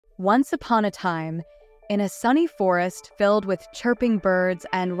Once upon a time, in a sunny forest filled with chirping birds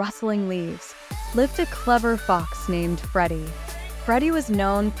and rustling leaves, lived a clever fox named Freddie. Freddie was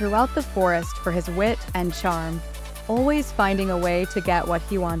known throughout the forest for his wit and charm, always finding a way to get what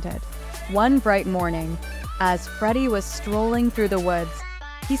he wanted. One bright morning, as Freddie was strolling through the woods,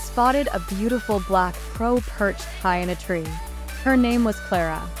 he spotted a beautiful black crow perched high in a tree. Her name was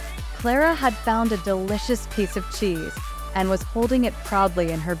Clara. Clara had found a delicious piece of cheese and was holding it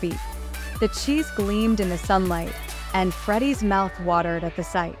proudly in her beak. The cheese gleamed in the sunlight, and Freddie's mouth watered at the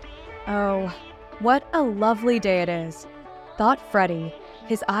sight. "Oh, what a lovely day it is," thought Freddie,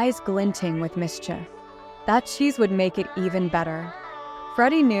 his eyes glinting with mischief. That cheese would make it even better.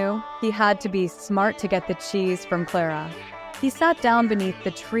 Freddie knew he had to be smart to get the cheese from Clara. He sat down beneath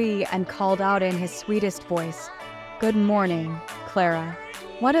the tree and called out in his sweetest voice, "Good morning, Clara.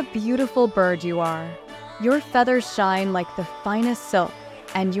 What a beautiful bird you are. Your feathers shine like the finest silk,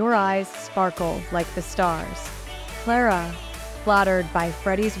 and your eyes sparkle like the stars." Clara, flattered by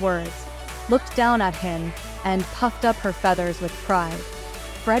Freddie's words, looked down at him and puffed up her feathers with pride.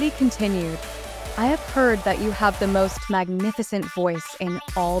 Freddie continued, "I have heard that you have the most magnificent voice in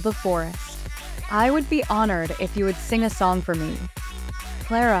all the forest. I would be honored if you would sing a song for me."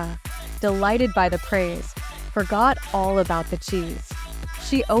 Clara, delighted by the praise, forgot all about the cheese.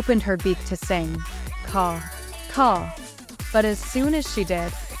 She opened her beak to sing, "Caw, caw." But as soon as she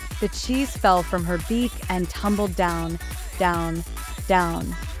did, the cheese fell from her beak and tumbled down, down,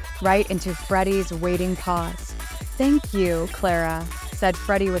 down, right into Freddie's waiting paws. "Thank you, Clara," said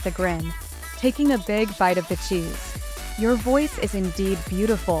Freddie with a grin, taking a big bite of the cheese. "Your voice is indeed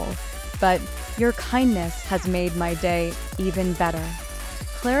beautiful, but your kindness has made my day even better."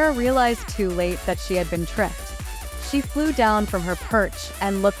 Clara realized too late that she had been tricked. She flew down from her perch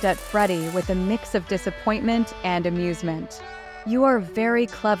and looked at Freddie with a mix of disappointment and amusement. "You are very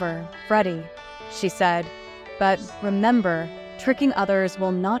clever, Freddie," she said, "but remember, tricking others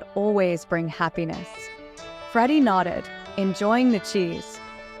will not always bring happiness." Freddie nodded, enjoying the cheese.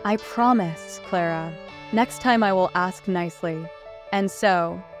 "I promise, Clara. Next time I will ask nicely." And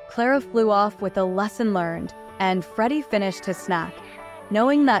so, Clara flew off with a lesson learned, and Freddie finished his snack,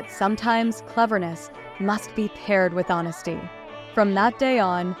 knowing that sometimes cleverness must be paired with honesty. From that day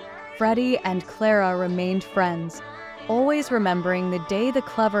on, Freddie and Clara remained friends, always remembering the day the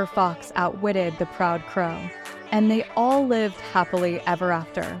clever fox outwitted the proud crow. And they all lived happily ever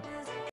after.